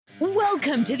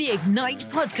Welcome to the Ignite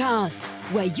podcast,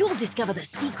 where you'll discover the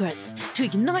secrets to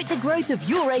ignite the growth of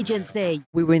your agency.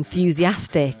 We were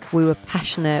enthusiastic, we were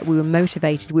passionate, we were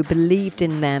motivated, we believed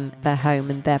in them, their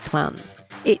home and their plans.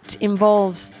 It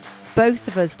involves both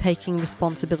of us taking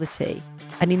responsibility,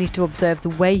 and he needed to observe the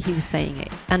way he was saying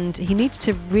it. And he needed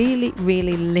to really,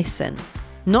 really listen,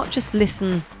 not just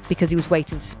listen because he was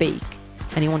waiting to speak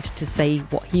and he wanted to say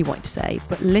what he wanted to say,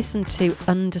 but listen to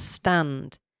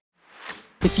understand.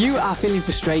 If you are feeling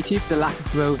frustrated with the lack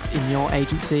of growth in your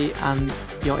agency and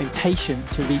you're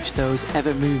impatient to reach those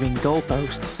ever-moving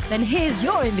goalposts, then here's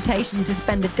your invitation to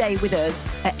spend a day with us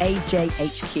at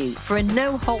AJHQ for a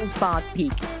no-holds-barred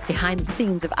peek behind the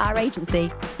scenes of our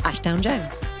agency, Ashdown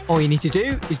Jones. all you need to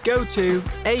do is go to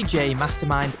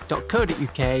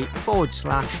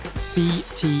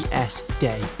ajmastermind.co.uk/BTS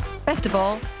Day. Best of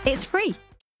all, it's free.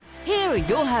 Here are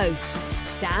your hosts,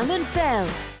 Sam and Phil.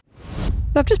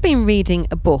 I've just been reading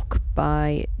a book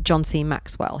by John C.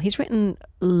 Maxwell. He's written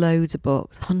loads of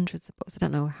books, hundreds of books. I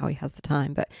don't know how he has the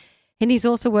time, and he's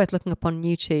also worth looking up on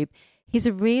YouTube. He's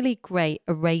a really great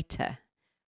orator.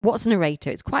 What's an orator?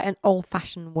 It's quite an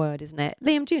old-fashioned word, isn't it?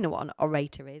 Liam, do you know what an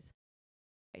orator is?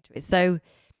 So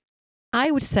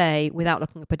I would say, without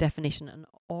looking up a definition, an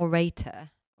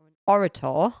orator, or an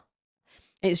orator,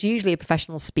 it's usually a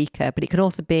professional speaker, but it could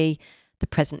also be the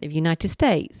President of the United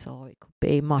States, or it could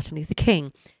be Martin Luther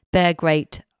King. They're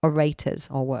great orators,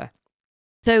 or were.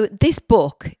 So this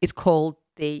book is called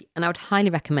and I would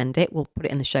highly recommend it, we'll put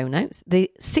it in the show notes,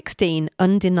 The 16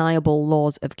 Undeniable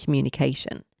Laws of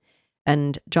Communication.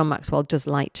 And John Maxwell does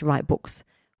like to write books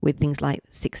with things like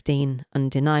 16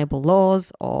 Undeniable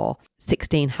Laws or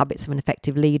 16 Habits of an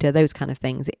Effective Leader, those kind of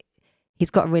things.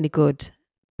 He's got a really good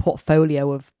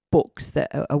portfolio of books that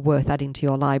are worth adding to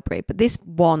your library. But this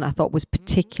one I thought was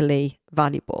particularly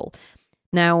valuable.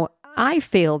 Now, I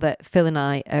feel that Phil and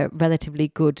I are relatively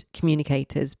good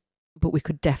communicators, but we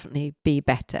could definitely be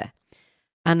better.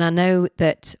 And I know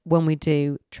that when we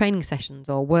do training sessions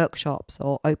or workshops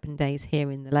or open days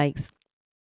here in the Lakes,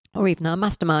 or even our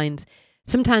masterminds,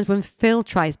 sometimes when Phil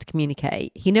tries to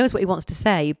communicate, he knows what he wants to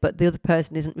say, but the other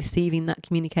person isn't receiving that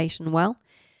communication well.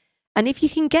 And if you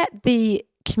can get the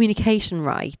communication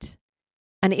right,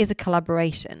 and it is a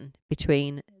collaboration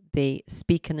between the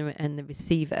speaker and the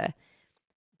receiver,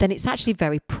 then it's actually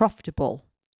very profitable.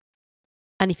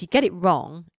 And if you get it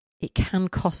wrong, it can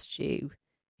cost you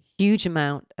a huge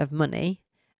amount of money,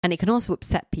 and it can also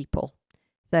upset people.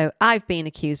 So I've been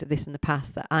accused of this in the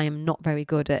past, that I am not very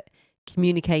good at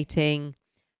communicating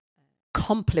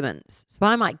compliments. So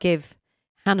I might give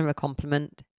Hannah a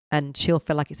compliment and she'll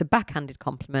feel like it's a backhanded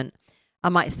compliment. I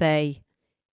might say,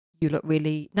 "You look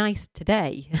really nice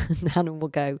today." And Hannah will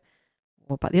go,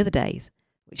 "What about the other days?"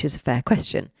 Which is a fair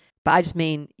question. But I just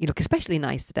mean, "You look especially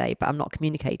nice today," but I'm not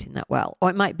communicating that well. Or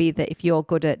it might be that if you're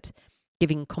good at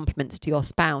giving compliments to your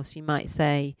spouse, you might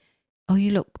say, "Oh,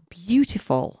 you look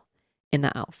beautiful in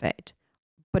that outfit."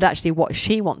 But actually what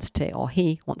she wants to, or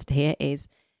he wants to hear is,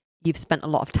 you've spent a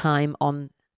lot of time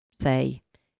on, say,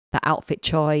 that outfit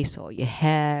choice or your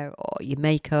hair or your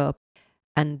makeup.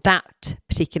 And that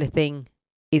particular thing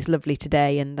is lovely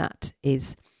today, and that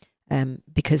is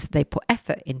because they put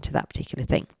effort into that particular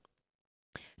thing.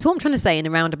 So what I'm trying to say in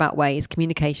a roundabout way is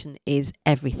communication is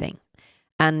everything.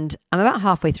 And I'm about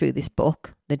halfway through this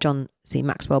book, the John C.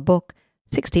 Maxwell book,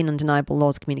 16 Undeniable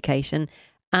Laws of Communication,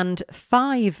 and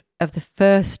 5 of the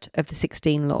first of the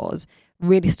 16 laws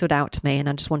really stood out to me, and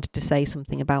I just wanted to say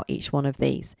something about each one of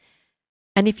these.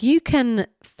 And if you can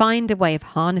find a way of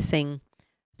harnessing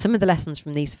some of the lessons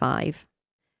from these 5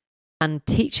 and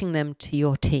teaching them to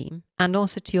your team and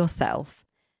also to yourself,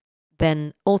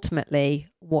 then ultimately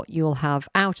what you'll have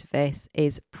out of this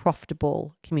is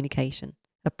profitable communication,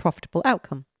 a profitable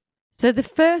outcome. So the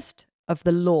first of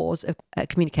the laws of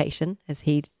communication, as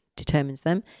he determines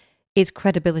them, is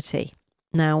credibility.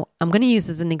 Now, I'm going to use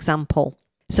as an example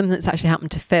something that's actually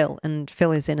happened to Phil, and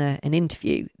Phil is in an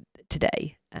interview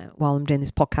today while I'm doing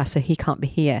this podcast, so he can't be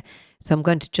here. So I'm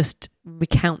going to just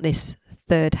recount this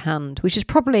third hand, which is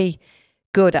probably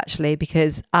good actually,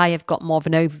 because I have got more of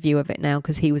an overview of it now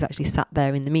because he was actually sat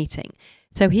there in the meeting.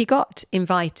 So he got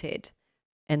invited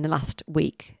in the last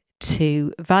week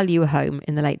to value a home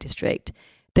in the Lake District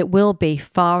that will be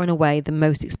far and away the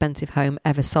most expensive home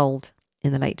ever sold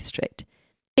in the Lake District,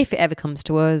 if it ever comes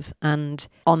to us and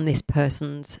on this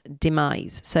person's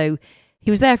demise. So he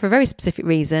was there for a very specific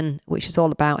reason, which is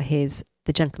all about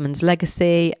the gentleman's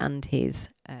legacy and his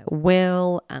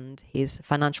will and his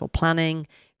financial planning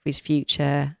for his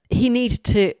future. He needed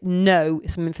to know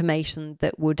some information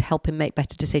that would help him make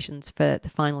better decisions for the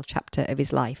final chapter of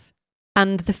his life.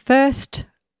 And the first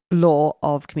law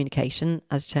of communication,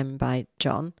 as determined by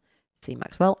John C.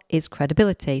 Maxwell, is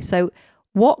credibility. So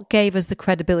what gave us the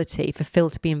credibility for Phil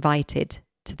to be invited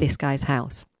to this guy's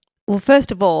house? Well,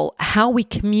 first of all, how we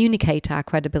communicate our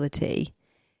credibility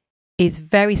is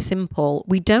very simple.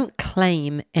 We don't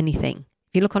claim anything.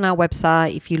 If you look on our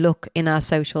website, if you look in our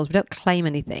socials, we don't claim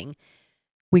anything.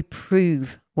 We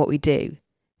prove what we do.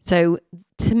 So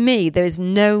to me, there is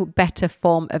no better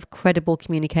form of credible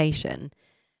communication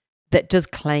that does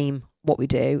claim what we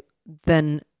do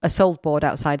than a sold board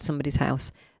outside somebody's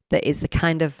house that is the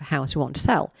kind of house we want to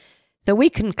sell. So we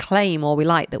can claim all we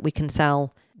like that we can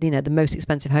sell, the most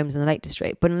expensive homes in the Lake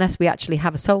District, but unless we actually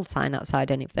have a sold sign outside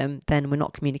any of them, then we're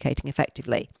not communicating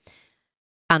effectively.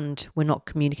 And we're not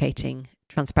communicating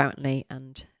transparently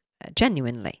and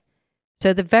genuinely.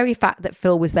 So the very fact that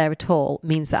Phil was there at all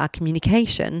means that our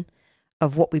communication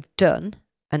of what we've done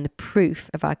and the proof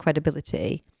of our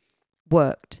credibility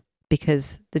worked,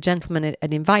 because the gentleman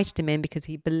had invited him in because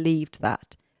he believed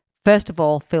that. First of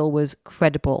all, Phil was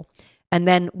credible. And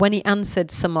then when he answered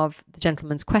some of the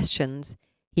gentleman's questions,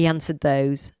 he answered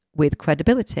those with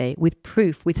credibility, with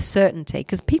proof, with certainty,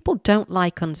 because people don't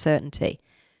like uncertainty.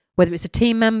 Whether it's a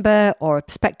team member or a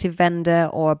prospective vendor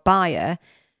or a buyer,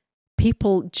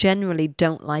 people generally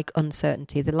don't like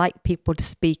uncertainty. They like people to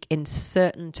speak in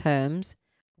certain terms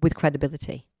with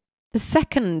credibility. The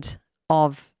second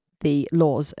of the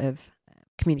laws of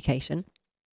communication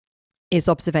is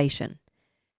observation.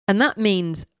 And that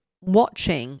means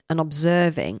watching and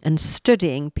observing and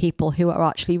studying people who are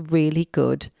actually really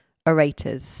good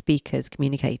orators, speakers,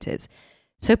 communicators.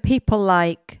 So people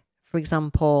like, for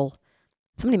example,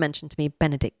 somebody mentioned to me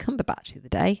Benedict Cumberbatch the other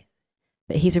day,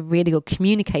 that he's a really good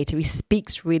communicator. He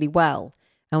speaks really well.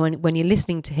 And when you're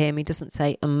listening to him, he doesn't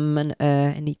say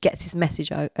and he gets his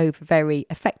message over very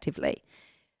effectively.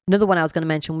 Another one I was going to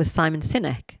mention was Simon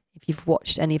Sinek. If you've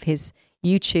watched any of his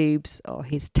YouTubes or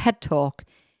his TED Talk,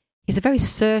 he's a very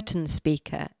certain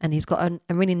speaker, and he's got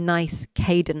a really nice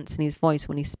cadence in his voice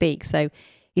when he speaks. So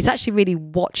he's actually really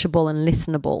watchable and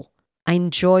listenable. I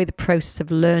enjoy the process of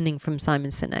learning from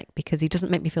Simon Sinek because he doesn't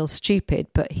make me feel stupid,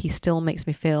 but he still makes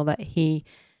me feel that he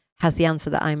has the answer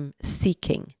that I'm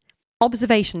seeking.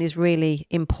 Observation is really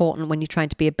important when you're trying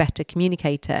to be a better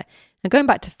communicator. And going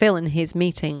back to Phil in his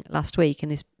meeting last week in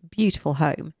this beautiful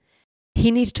home,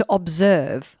 he needed to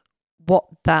observe what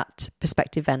that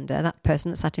prospective vendor, that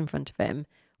person that sat in front of him,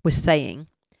 was saying.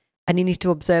 And he needed to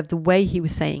observe the way he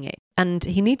was saying it. And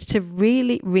he needed to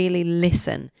really, really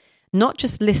listen. Not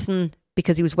just listen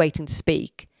because he was waiting to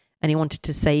speak and he wanted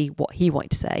to say what he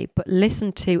wanted to say, but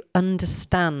listen to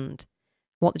understand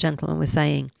what the gentleman was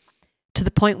saying, to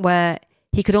the point where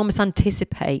he could almost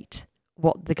anticipate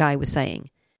what the guy was saying.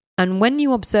 And when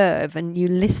you observe and you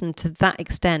listen to that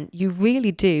extent, you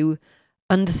really do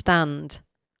understand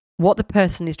what the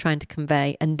person is trying to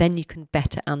convey, and then you can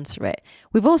better answer it.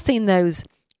 We've all seen those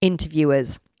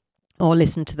interviewers, or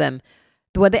listened to them,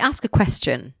 where they ask a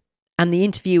question and the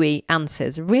interviewee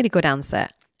answers a really good answer,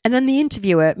 and then the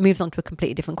interviewer moves on to a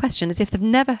completely different question as if they've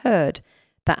never heard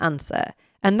that answer.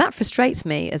 And that frustrates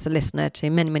me as a listener to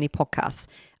many, many podcasts.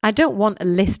 I don't want a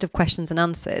list of questions and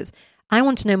answers. I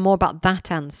want to know more about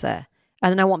that answer,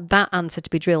 and then I want that answer to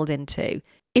be drilled into.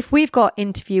 If we've got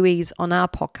interviewees on our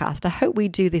podcast, I hope we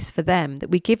do this for them, that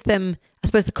we give them, I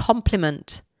suppose, the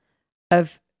compliment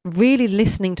of really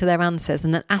listening to their answers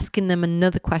and then asking them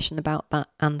another question about that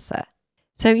answer.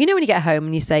 So, when you get home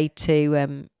and you say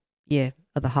to your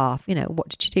other half, what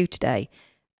did you do today?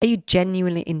 Are you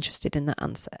genuinely interested in that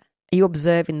answer? Are you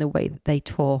observing the way that they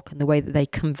talk and the way that they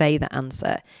convey that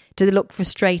answer? Do they look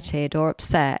frustrated or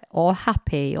upset or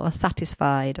happy or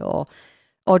satisfied, or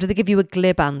do they give you a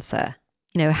glib answer?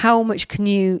 How much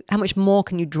more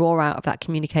can you draw out of that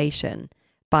communication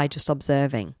by just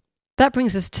observing? That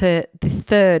brings us to the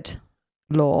third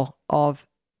law of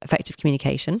effective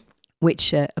communication,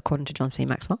 which, according to John C.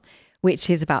 Maxwell, which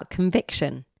is about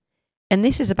conviction. And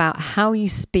this is about how you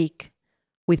speak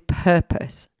with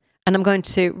purpose. And I'm going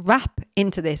to wrap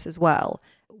into this as well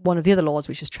one of the other laws,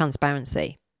 which is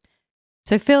transparency.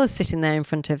 So Phil is sitting there in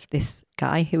front of this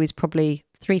guy who is probably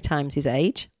 3 times his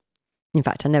age. In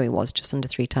fact, I know he was just under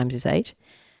 3 times his age.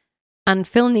 And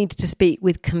Phil needed to speak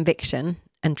with conviction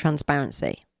and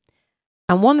transparency.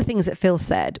 And one of the things that Phil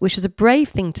said, which was a brave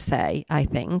thing to say, I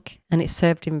think, and it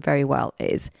served him very well,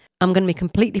 is, I'm going to be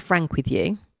completely frank with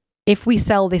you. If we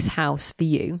sell this house for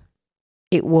you,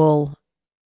 it will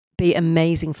be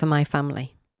amazing for my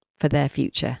family, for their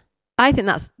future. I think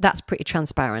that's pretty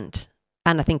transparent,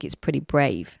 and I think it's pretty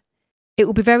brave. It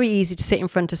would be very easy to sit in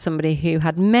front of somebody who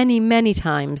had many, many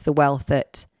times the wealth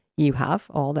that you have,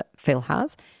 or that Phil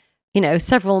has,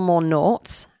 several more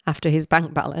noughts, after his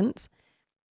bank balance,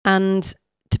 and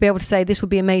to be able to say, this would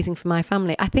be amazing for my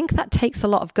family. I think that takes a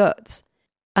lot of guts.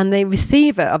 And the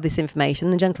receiver of this information,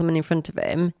 the gentleman in front of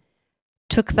him,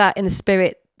 took that in the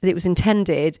spirit that it was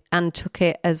intended and took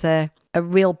it as a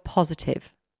real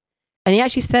positive. And he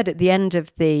actually said at the end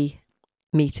of the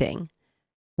meeting,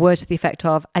 words to the effect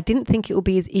of, I didn't think it would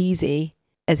be as easy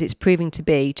as it's proving to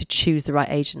be to choose the right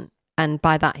agent. And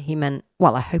by that he meant,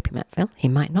 well, I hope he meant Phil. He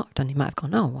might not have done. He might have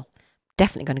gone, oh, well,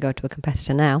 definitely going to go to a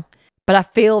competitor now. But I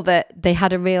feel that they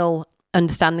had a real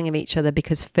understanding of each other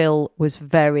because Phil was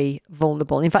very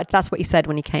vulnerable. In fact, that's what he said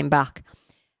when he came back.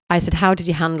 I said, how did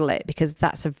you handle it? Because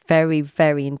that's a very,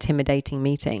 very intimidating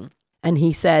meeting. And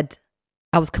he said,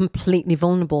 I was completely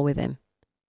vulnerable with him.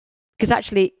 Because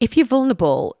actually, if you're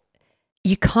vulnerable,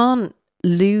 you can't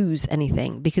lose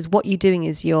anything, because what you're doing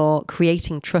is you're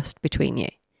creating trust between you.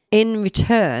 In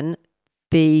return,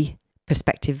 the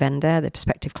prospective vendor, the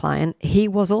prospective client, he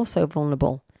was also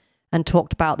vulnerable and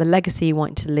talked about the legacy he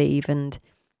wanted to leave and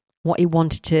what he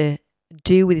wanted to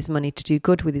do with his money, to do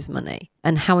good with his money,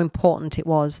 and how important it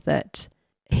was that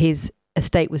his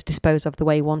estate was disposed of the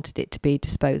way he wanted it to be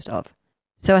disposed of.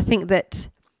 So I think that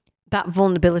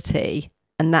vulnerability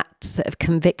and that sort of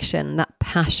conviction, that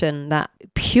passion, that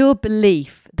pure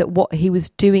belief that what he was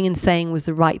doing and saying was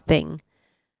the right thing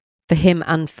for him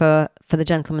and for the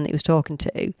gentleman that he was talking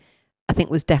to, I think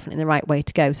was definitely the right way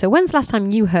to go. So when's the last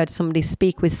time you heard somebody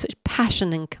speak with such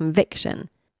passion and conviction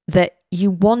that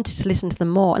you wanted to listen to them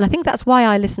more? And I think that's why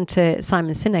I listen to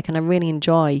Simon Sinek, and I really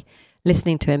enjoy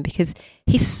listening to him, because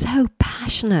he's so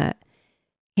passionate.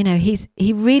 You know,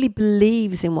 he really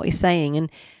believes in what he's saying.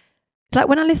 And it's like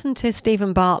when I listen to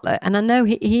Stephen Bartlett, and I know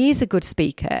he is a good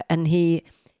speaker and he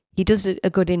does a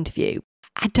good interview,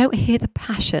 I don't hear the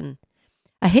passion.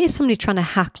 I hear somebody trying to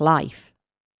hack life.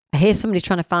 I hear somebody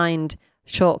trying to find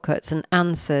shortcuts and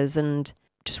answers and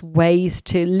just ways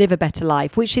to live a better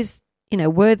life, which is, you know,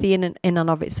 worthy in and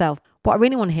of itself. What I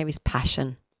really want to hear is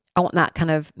passion. I want that kind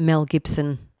of Mel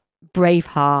Gibson,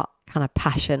 Braveheart kind of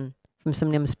passion from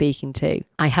somebody I'm speaking to.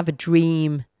 I have a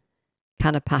dream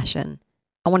kind of passion.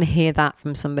 I want to hear that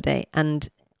from somebody. And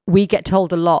we get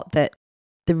told a lot that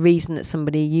the reason that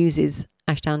somebody uses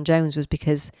Ashdown Jones was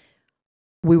because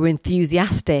we were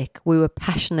enthusiastic, we were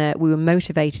passionate, we were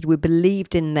motivated, we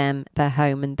believed in them, their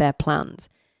home and their plans.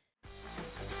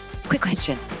 Quick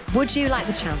question. Would you like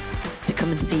the chance to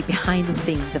come and see behind the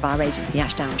scenes of our agency,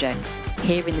 Ashdown Jones,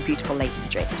 here in the beautiful Lake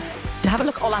District? To have a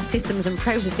look at all our systems and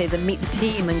processes and meet the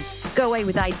team and go away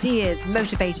with ideas,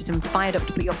 motivated and fired up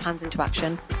to put your plans into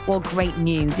action? Well, great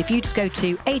news. If you just go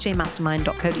to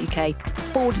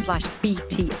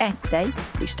ajmastermind.co.uk/BTS Day,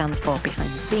 which stands for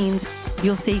behind the scenes,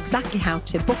 you'll see exactly how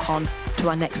to book on to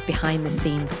our next behind the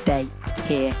scenes day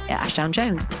here at Ashdown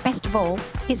Jones. Best of all,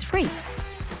 it's free.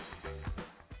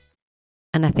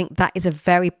 And I think that is a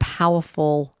very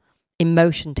powerful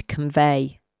emotion to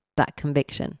convey that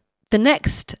conviction. The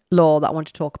next law that I want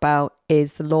to talk about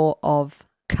is the law of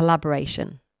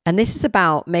collaboration. And this is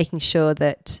about making sure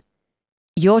that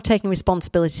you're taking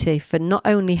responsibility for not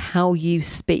only how you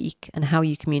speak and how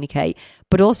you communicate,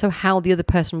 but also how the other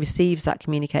person receives that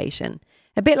communication.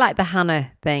 A bit like the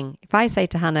Hannah thing. If I say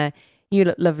to Hannah, you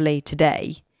look lovely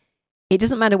today, it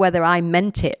doesn't matter whether I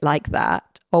meant it like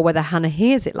that or whether Hannah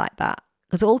hears it like that.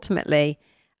 Because ultimately,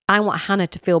 I want Hannah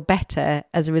to feel better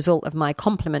as a result of my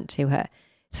compliment to her.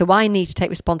 So I need to take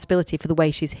responsibility for the way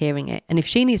she's hearing it. And if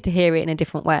she needs to hear it in a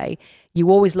different way,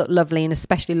 you always look lovely and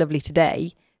especially lovely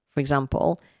today, for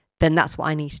example, then that's what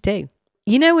I need to do.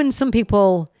 You know, when some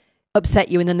people upset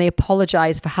you and then they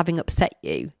apologize for having upset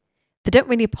you, they don't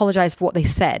really apologize for what they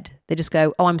said. They just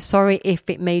go, oh, I'm sorry if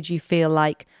it made you feel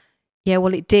like, yeah,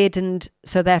 well, it did. And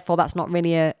so therefore, that's not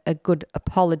really a good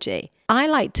apology. I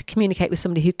like to communicate with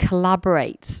somebody who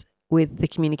collaborates with the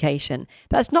communication.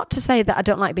 That's not to say that I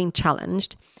don't like being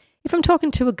challenged. If I'm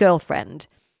talking to a girlfriend,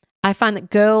 I find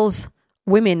that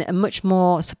women are much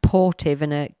more supportive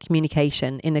in a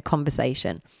communication, in a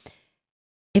conversation.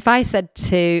 If I said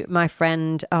to my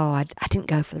friend, oh, I didn't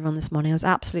go for the run this morning, I was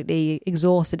absolutely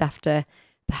exhausted after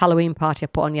the Halloween party I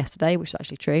put on yesterday, which is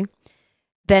actually true,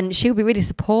 then she'll be really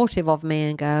supportive of me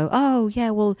and go, oh, yeah,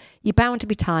 well, you're bound to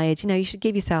be tired. You know, you should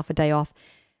give yourself a day off.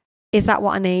 Is that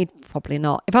what I need? Probably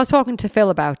not. If I was talking to Phil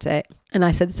about it and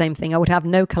I said the same thing, I would have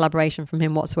no collaboration from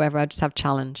him whatsoever. I'd just have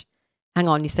challenge. Hang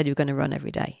on, you said you were going to run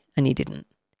every day and you didn't.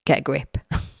 Get a grip.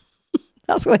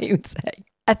 That's what he would say.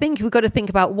 I think we've got to think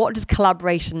about, what does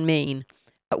collaboration mean?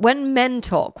 When men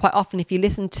talk, quite often if you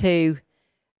listen to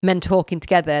men talking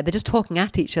together, they're just talking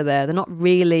at each other. They're not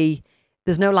really,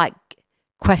 there's no like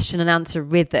question and answer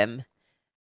rhythm.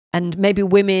 And maybe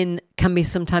women can be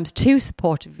sometimes too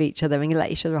supportive of each other and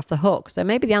let each other off the hook. So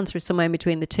maybe the answer is somewhere in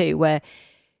between the two, where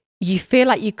you feel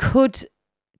like you could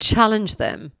challenge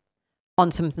them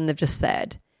on something they've just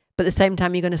said, but at the same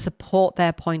time, you're going to support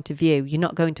their point of view. You're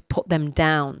not going to put them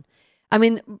down. I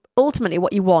mean, ultimately,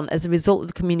 what you want as a result of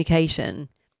the communication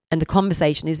and the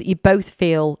conversation is that you both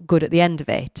feel good at the end of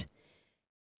it.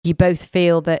 You both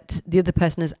feel that the other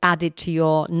person has added to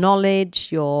your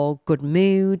knowledge, your good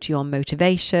mood, your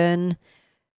motivation,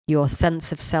 your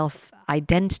sense of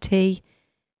self-identity.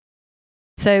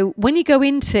 So when you go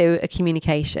into a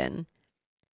communication,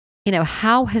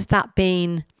 how has that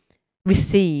been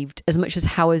received as much as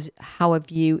how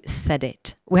have you said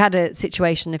it? We had a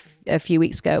situation a few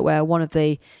weeks ago where one of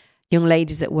the young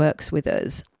ladies that works with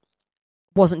us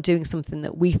wasn't doing something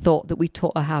that we thought that we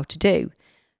taught her how to do.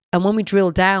 And when we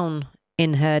drilled down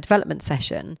in her development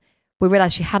session, we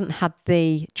realised she hadn't had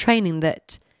the training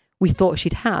that we thought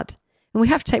she'd had. And we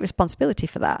have to take responsibility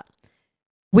for that.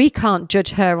 We can't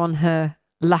judge her on her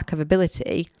lack of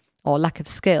ability or lack of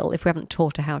skill if we haven't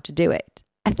taught her how to do it.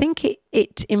 I think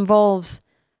it involves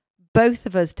both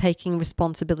of us taking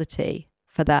responsibility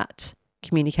for that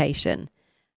communication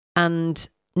and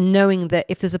knowing that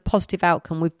if there's a positive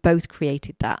outcome, we've both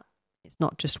created that. It's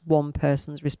not just one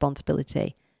person's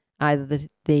responsibility, either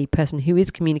the person who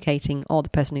is communicating or the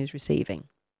person who's receiving.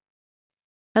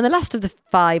 And the last of the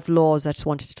 5 laws I just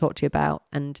wanted to talk to you about,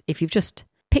 and if you've just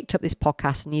picked up this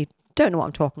podcast and you don't know what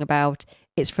I'm talking about,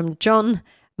 it's from John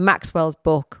Maxwell's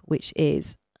book, which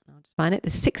is, I'll just find it,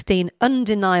 The 16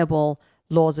 Undeniable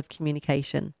Laws of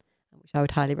Communication, which I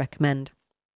would highly recommend.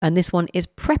 And this one is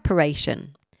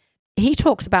preparation. He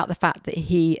talks about the fact that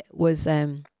he was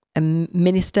a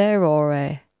minister or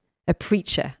a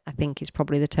preacher, I think is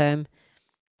probably the term.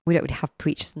 We don't really have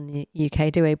preachers in the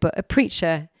UK, do we? But a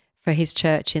preacher for his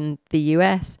church in the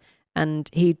US. And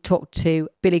he talked to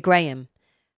Billy Graham,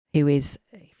 who is,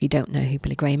 if you don't know who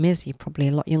Billy Graham is, you're probably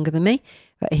a lot younger than me.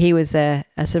 But he was a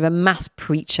sort of a mass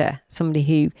preacher, somebody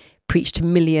who preached to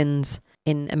millions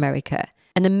in America.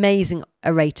 An amazing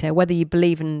orator. Whether you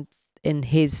believe in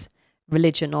his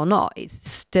religion or not, it's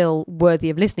still worthy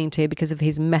of listening to because of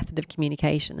his method of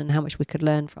communication and how much we could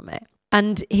learn from it.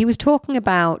 And he was talking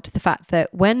about the fact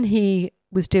that when he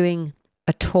was doing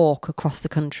a talk across the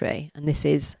country, and this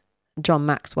is John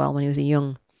Maxwell when he was a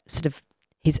young, sort of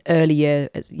his early years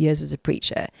as a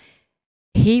preacher,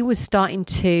 he was starting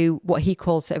to what he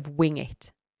called sort of wing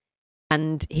it.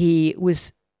 And he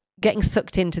was getting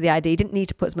sucked into the idea. He didn't need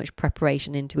to put as much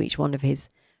preparation into each one of his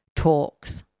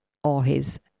talks or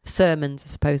his sermons, I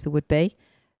suppose there would be,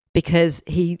 because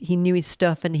he knew his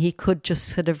stuff and he could just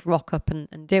sort of rock up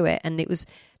and do it. And it was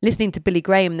listening to Billy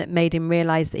Graham that made him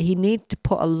realise that he needed to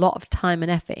put a lot of time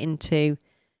and effort into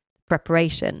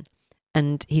preparation.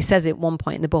 And he says at one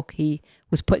point in the book, he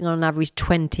was putting on average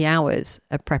 20 hours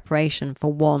of preparation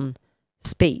for one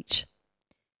speech,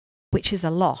 which is a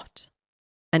lot.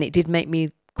 And it did make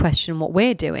me question what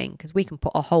we're doing, because we can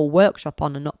put a whole workshop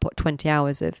on and not put 20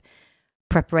 hours of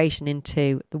preparation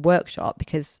into the workshop,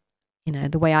 because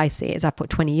the way I see it is I put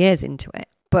 20 years into it.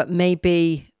 But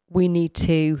maybe we need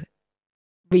to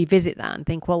revisit that and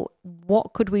think, well,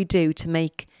 what could we do to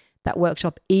make that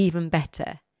workshop even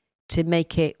better, to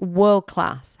make it world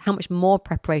class? How much more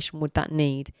preparation would that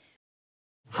need?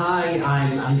 Hi,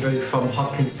 I'm Andrew from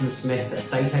Hodkinson Smith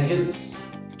Estate Agents.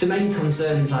 The main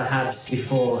concerns I had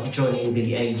before joining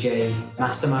the AJ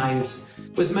Mastermind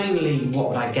was mainly what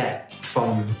would I get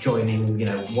from joining,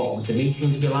 what would the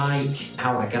meetings be like,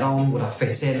 how would I get on, would I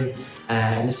fit in?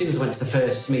 And as soon as I went to the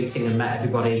first meeting and met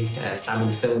everybody, Sam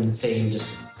and Phil and the team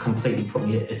just completely put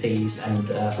me at ease, and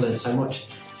I've learned so much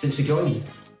since we joined.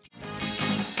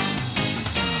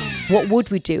 What would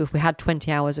we do if we had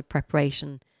 20 hours of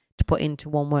preparation to put into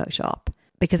one workshop?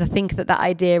 Because I think that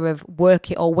idea of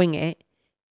work it or wing it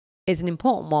is an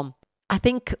important one. I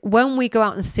think when we go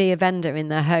out and see a vendor in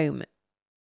their home,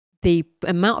 the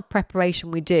amount of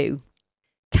preparation we do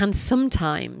can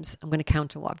sometimes, I'm going to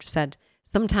counter what I've just said,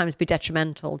 sometimes be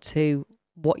detrimental to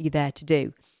what you're there to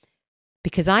do.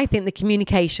 Because I think the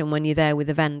communication when you're there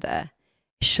with a vendor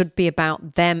should be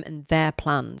about them and their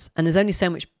plans. And there's only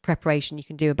so much preparation you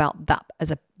can do about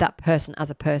that person as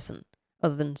a person,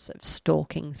 other than sort of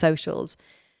stalking socials.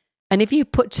 And if you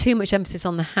put too much emphasis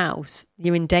on the house,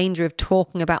 you're in danger of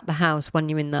talking about the house when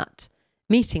you're in that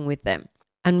meeting with them.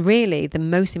 And really, the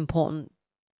most important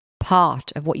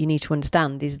part of what you need to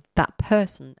understand is that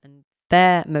person and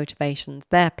their motivations,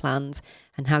 their plans,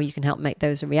 and how you can help make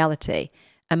those a reality,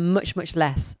 and much, much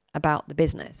less about the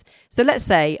business. So let's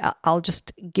say, I'll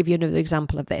just give you another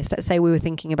example of this. Let's say we were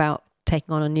thinking about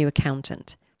taking on a new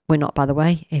accountant. We're not, by the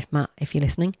way, if you're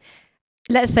listening.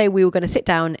 Let's say we were going to sit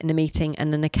down in a meeting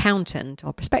and an accountant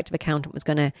or prospective accountant was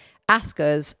going to ask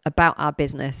us about our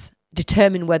business,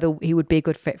 determine whether he would be a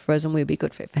good fit for us and we'd be a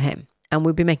good fit for him. And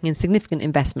we'd be making a significant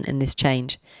investment in this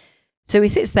change. So he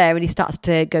sits there and he starts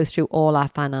to go through all our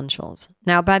financials.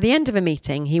 Now, by the end of a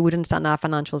meeting, he would understand our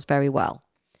financials very well.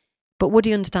 But would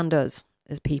he understand us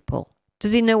as people?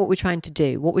 Does he know what we're trying to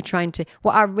do? What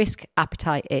our risk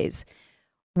appetite is?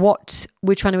 What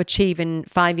we're trying to achieve in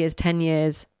 5 years, 10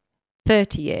 years,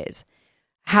 30 years?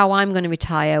 How I'm going to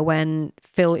retire when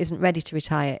Phil isn't ready to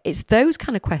retire? It's those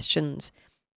kind of questions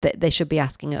that they should be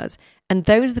asking us. And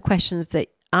those are the questions that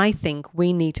I think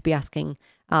we need to be asking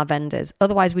our vendors.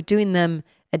 Otherwise, we're doing them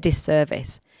a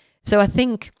disservice. So I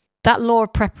think that law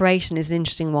of preparation is an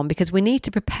interesting one because we need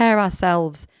to prepare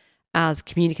ourselves as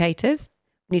communicators.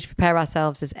 We need to prepare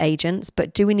ourselves as agents.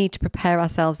 But do we need to prepare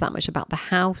ourselves that much about the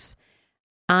house?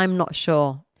 I'm not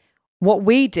sure. What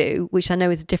we do, which I know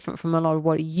is different from a lot of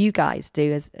what you guys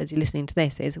do as you're listening to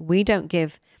this, is we don't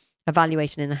give a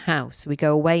valuation in the house. We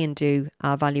go away and do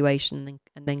our valuation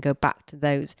and then go back to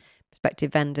those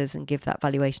prospective vendors and give that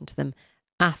valuation to them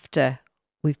after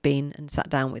we've been and sat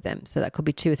down with them. So that could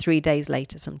be 2 or 3 days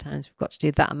later. Sometimes we've got to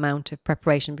do that amount of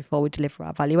preparation before we deliver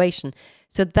our valuation.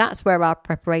 So that's where our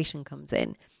preparation comes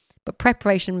in. But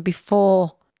preparation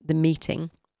before the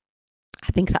meeting,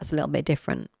 I think that's a little bit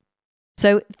different.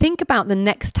 So think about the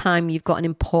next time you've got an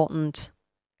important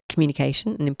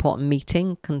communication, an important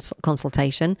meeting,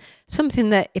 consultation, something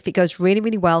that if it goes really,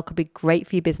 really well, could be great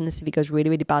for your business. If it goes really,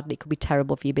 really badly, it could be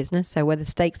terrible for your business. So where the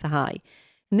stakes are high.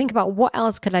 And think about what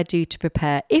else could I do to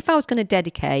prepare? If I was going to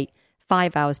dedicate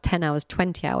 5 hours, 10 hours,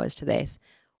 20 hours to this,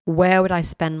 where would I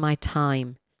spend my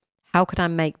time? How could I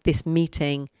make this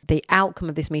meeting, the outcome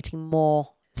of this meeting,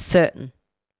 more certain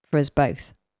for us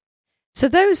both? So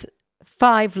those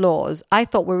 5 laws I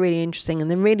thought were really interesting,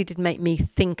 and they really did make me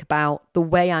think about the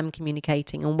way I'm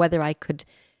communicating and whether I could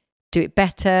do it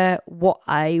better, what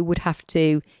I would have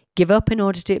to give up in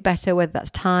order to do it better, whether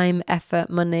that's time, effort,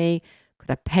 money.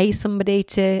 Could I pay somebody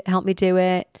to help me do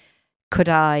it? Could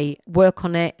I work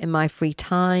on it in my free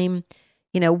time?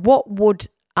 What would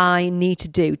I need to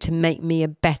do to make me a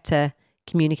better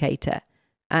communicator?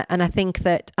 And I think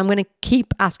that I'm going to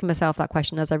keep asking myself that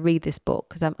question as I read this book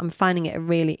because I'm finding it a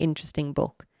really interesting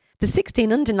book. The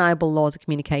 16 Undeniable Laws of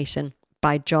Communication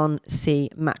by John C.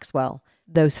 Maxwell.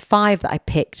 Those 5 that I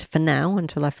picked for now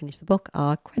until I finish the book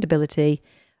are credibility,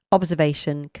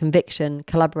 observation, conviction,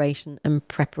 collaboration, and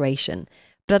preparation.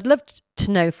 But I'd love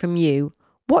to know from you,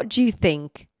 what do you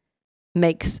think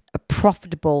makes a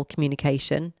profitable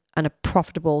communication and a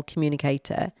profitable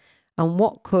communicator? And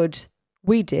what could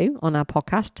we do on our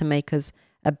podcast to make us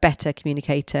a better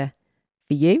communicator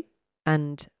for you?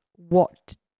 And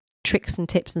what tricks and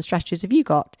tips and strategies have you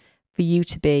got for you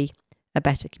to be a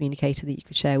better communicator that you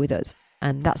could share with us?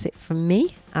 And that's it from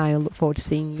me. I look forward to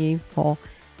seeing you or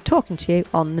talking to you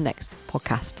on the next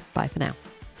podcast. Bye for now.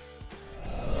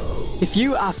 If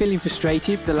you are feeling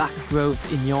frustrated with the lack of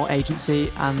growth in your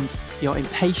agency and you're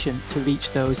impatient to reach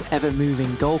those ever-moving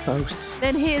goalposts,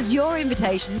 Then here's your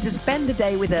invitation to spend a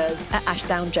day with us at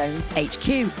Ashdown Jones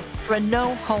HQ for a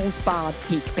no-holds-barred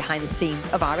peek behind the scenes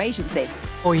of our agency.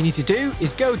 all you need to do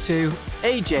is go to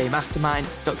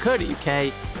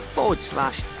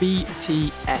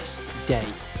ajmastermind.co.uk/BTS Day.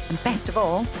 And best of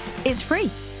all, it's free.